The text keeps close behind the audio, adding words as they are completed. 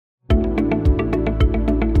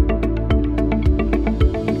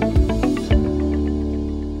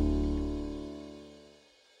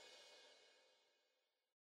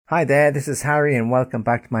Hi there, this is Harry and welcome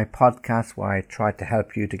back to my podcast where I try to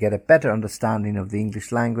help you to get a better understanding of the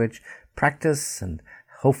English language, practice and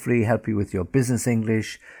hopefully help you with your business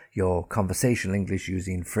English, your conversational English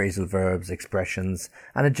using phrasal verbs, expressions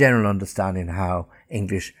and a general understanding of how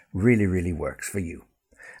English really works for you.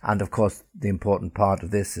 And of course the important part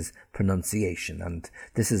of this is pronunciation, and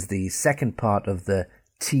this is the second part of the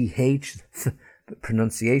TH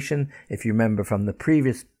pronunciation. If you remember from the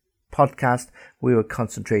previous podcast, we were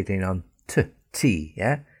concentrating on T,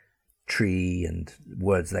 tree and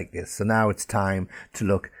words like this. So now it's time to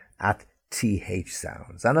look at TH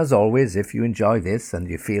sounds. And as always, if you enjoy this and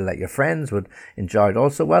you feel that your friends would enjoy it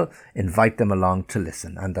also, well, invite them along to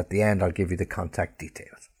listen. And at the end, I'll give you the contact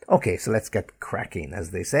details. Okay, so let's get cracking,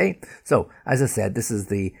 as they say. So, as I said, this is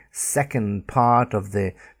the second part of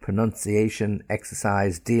the pronunciation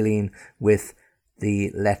exercise dealing with the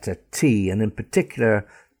letter T, and in particular,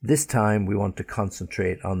 this time we want to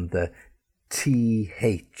concentrate on the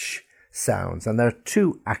TH sounds. And there are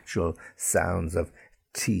two actual sounds of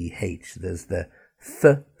TH. There's the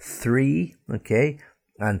three, okay,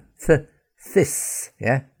 and this,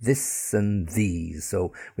 this and these.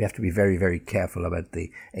 So we have to be very careful about the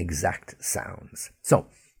exact sounds. So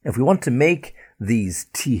if we want to make these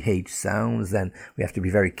TH sounds, then we have to be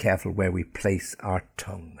very careful where we place our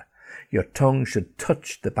tongue. Your tongue should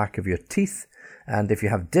touch the back of your teeth. And if you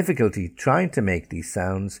have difficulty trying to make these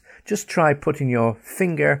sounds, just try putting your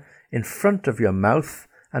finger in front of your mouth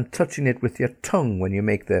and touching it with your tongue when you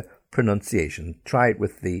make the pronunciation. Try it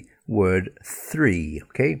with the word three,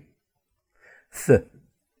 okay?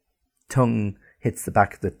 Tongue hits the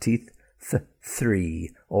back of the teeth,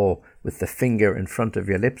 three. Or with the finger in front of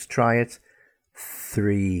your lips, try it.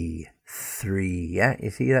 Three, yeah? You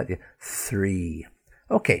see that? Yeah. Three.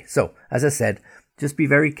 Okay, so as I said, just be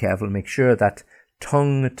very careful. Make sure that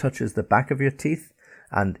tongue touches the back of your teeth.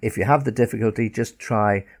 And if you have the difficulty, just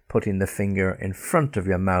try putting the finger in front of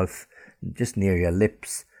your mouth, just near your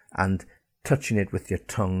lips, and touching it with your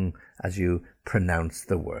tongue as you pronounce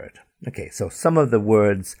the word. Okay, so some of the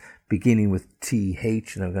words beginning with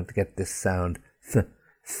TH, and I'm going to get this sound.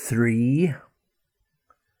 Three.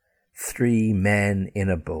 3 men in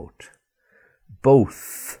a boat.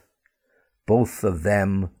 Both of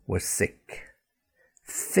them were sick.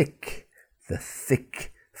 Thick, the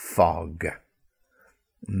thick fog.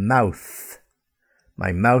 Mouth,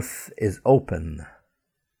 my mouth is open.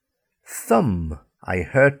 Thumb, I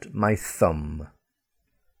hurt my thumb.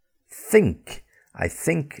 Think, I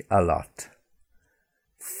think a lot.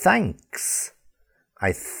 Thanks,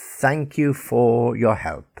 I thank you for your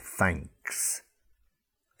help. Thanks.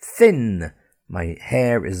 Thin, my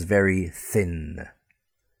hair is very thin.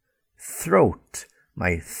 Throat,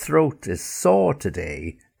 my throat is sore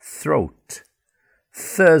today. Throat.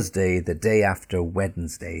 Thursday, the day after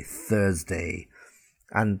Wednesday. Thursday.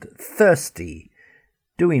 And thirsty.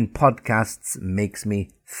 Doing podcasts makes me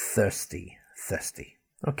thirsty. Thirsty.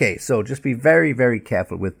 Okay, so just be very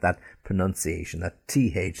careful with that pronunciation, that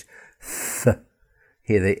TH.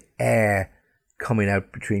 Hear the air coming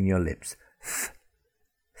out between your lips.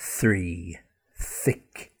 Three.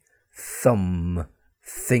 Thick. Thumb.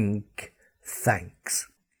 Think. Thanks.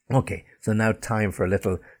 Okay, so now time for a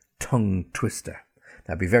little tongue twister.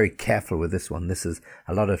 Now be very careful with this one. This is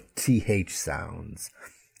a lot of TH sounds.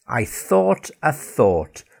 I thought a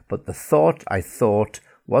thought, but the thought I thought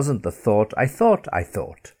wasn't the thought I thought I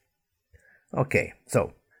thought. Okay,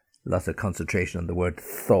 so lots of concentration on the word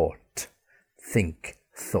thought. Think,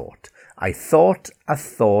 thought. I thought a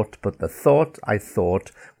thought, but the thought I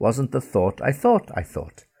thought wasn't the thought I thought I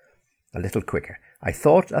thought. A little quicker. I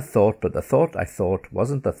thought a thought, but the thought I thought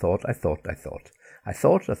wasn't the thought I thought I thought. I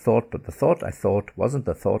thought a thought, but the thought I thought wasn't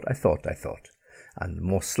the thought I thought I thought. And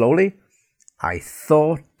more slowly. I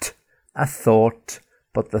thought a thought,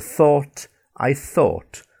 but the thought I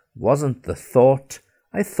thought wasn't the thought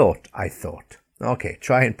I thought I thought. Okay,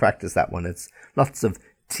 try and practice that one. It's lots of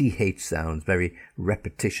TH sounds, very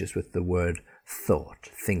repetitious with the word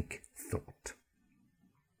thought. Think, thought.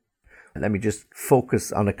 Let me just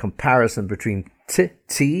focus on a comparison between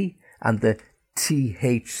T and the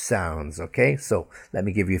TH sounds, okay? So let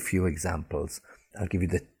me give you a few examples. I'll give you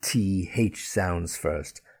the TH sounds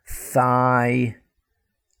first. Thigh,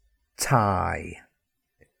 tie.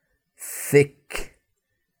 Thick,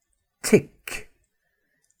 tick.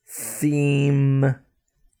 Theme,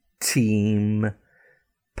 team.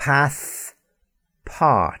 Path,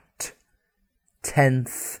 part.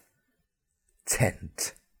 Tenth,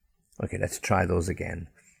 tent. Okay, let's try those again.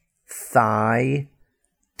 Thigh,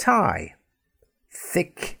 tie.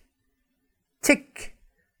 Thick, tick.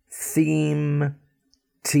 Theme,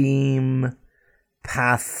 team.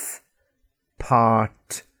 path,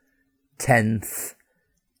 part, tenth,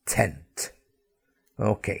 tent.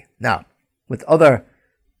 Okay, now with other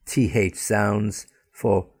th sounds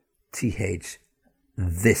for th,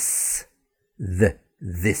 this,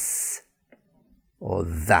 this, or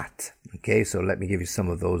that. Okay, so let me give you some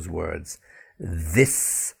of those words.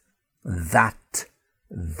 This, that,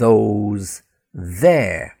 those,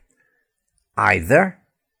 there. Either,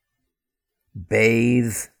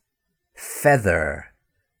 bathe, feather,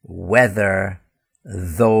 weather,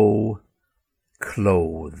 though,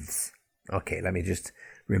 clothes. Okay, let me just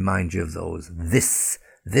remind you of those. This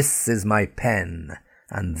is my pen,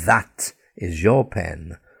 and that is your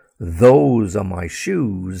pen. Those are my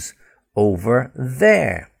shoes over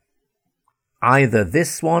there. Either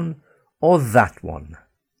this one or that one.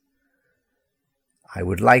 I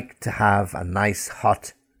would like to have a nice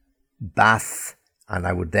hot bath, and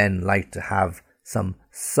I would then like to have some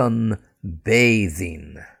sun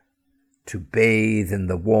bathing. To bathe in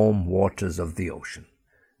the warm waters of the ocean.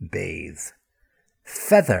 Bathe.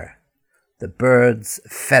 Feather. The bird's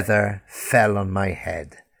feather fell on my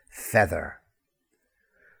head. Feather.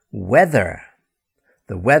 Weather.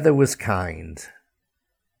 The weather was kind.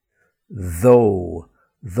 Though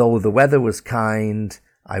the weather was kind,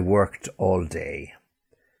 I worked all day.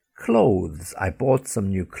 Clothes. I bought some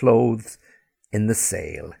new clothes in the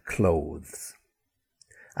sale. Clothes.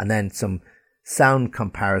 And then some sound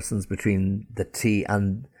comparisons between the T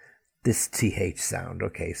and this TH sound.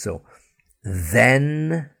 Okay, so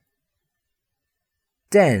then,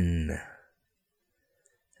 den,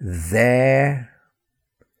 there,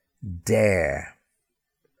 dare,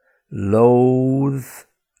 loathe,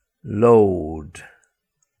 load,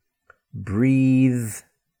 breathe,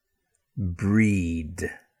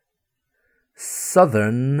 breed,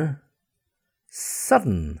 southern,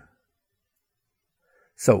 sudden.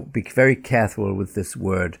 So be very careful with this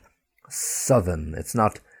word southern. It's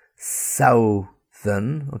not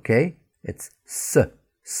southern, okay? It's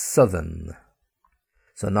southern.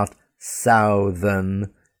 So not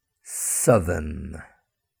southern, southern.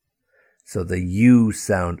 So the U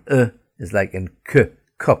sound, is like in k,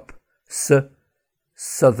 cup.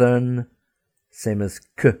 Southern, same as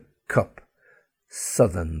k, cup.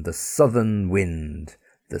 Southern, the southern wind,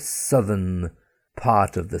 the southern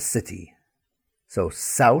part of the city. So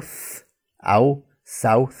south,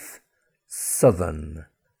 south, southern,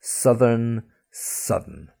 southern,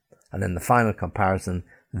 southern. And then the final comparison,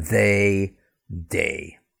 they,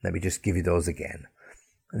 day. Let me just give you those again.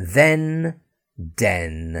 Then,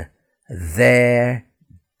 den, there,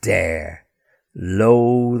 dare,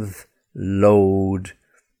 loathe, load,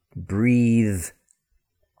 breathe,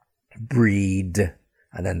 breed.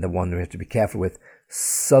 And then the one we have to be careful with,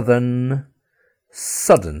 southern,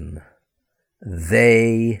 sudden,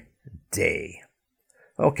 they, day.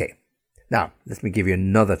 Okay, now let me give you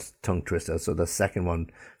another tongue twister. So the second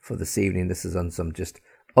one for this evening, this is on some just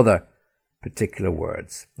other particular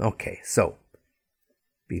words. Okay, so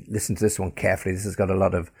listen to this one carefully. This has got a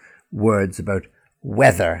lot of words about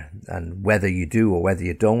weather and whether you do or whether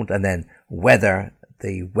you don't, and then whether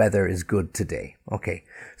the weather is good today. Okay,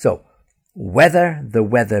 so whether the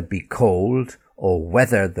weather be cold or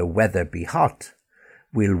whether the weather be hot,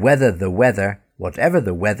 we'll weather the weather, whatever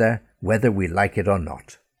the weather, whether we like it or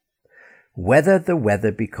not. Whether the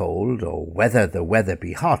weather be cold or whether the weather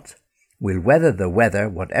be hot, we'll weather the weather,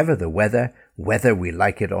 whatever the weather, whether we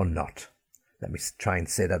like it or not. Let me try and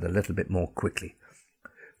say that a little bit more quickly.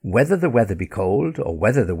 Whether the weather be cold or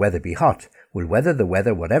whether the weather be hot, we'll weather the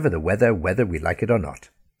weather, whatever the weather, whether we like it or not.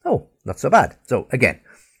 Oh, not so bad. So again,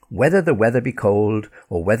 whether the weather be cold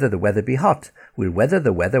or whether the weather be hot, we'll weather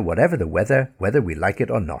the weather, whatever the weather, whether we like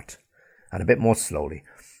it or not. And a bit more slowly.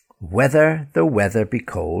 Whether the weather be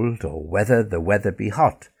cold or whether the weather be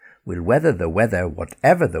hot, we'll weather the weather,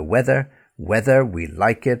 whatever the weather, whether we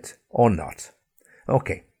like it or not.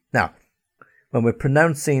 Okay, now, when we're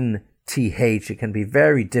pronouncing TH, it can be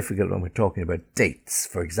very difficult when we're talking about dates.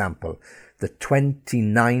 For example, the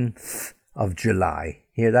 29th of July.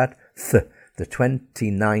 Hear that? The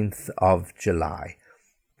 29th of July.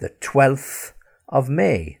 The 12th of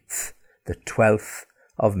May. The 12th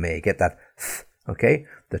of May. Get that? Okay?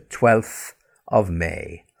 The 12th of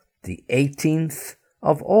May. The 18th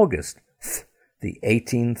of August. The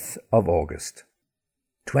 18th of August.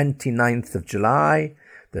 29th of July.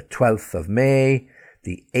 The 12th of May.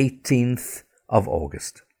 The 18th of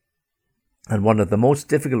August. And one of the most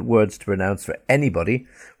difficult words to pronounce for anybody,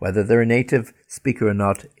 whether they're a native speaker or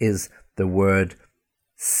not, is the word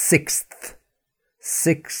sixth.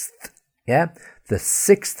 Sixth. Yeah? The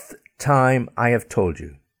sixth time I have told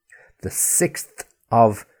you. The 6th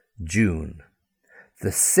of June.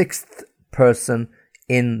 The sixth person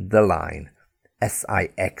in the line.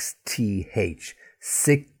 SIXTH.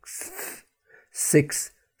 Sixth.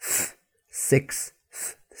 Sixth. Sixth.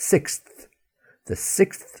 Sixth. The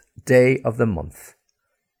sixth day of the month.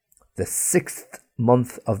 The sixth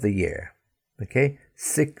month of the year. Okay?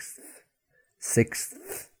 Sixth.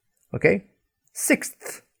 Sixth. Okay?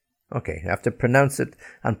 Sixth. Okay, I have to pronounce it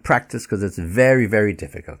and practice because it's very, very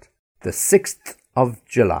difficult. The 6th of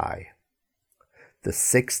July. The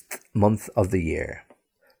sixth month of the year.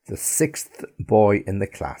 The sixth boy in the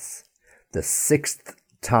class. The sixth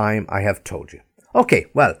time I have told you. Okay,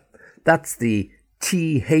 well, that's the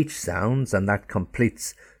TH sounds, and that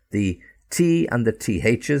completes the T and the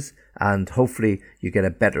THs, and hopefully you get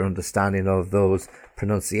a better understanding of those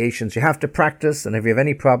pronunciations. You have to practice, and if you have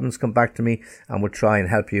any problems, come back to me and we'll try and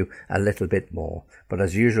help you a little bit more. But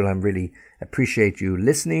as usual, I really appreciate you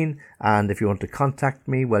listening, and if you want to contact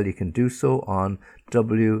me, well, you can do so on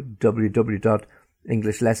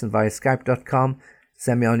www.englishlessonviaskype.com.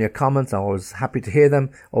 Send me on your comments. I'm always happy to hear them,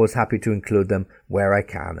 always happy to include them where I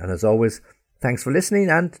can. And as always, thanks for listening,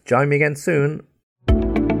 and join me again soon.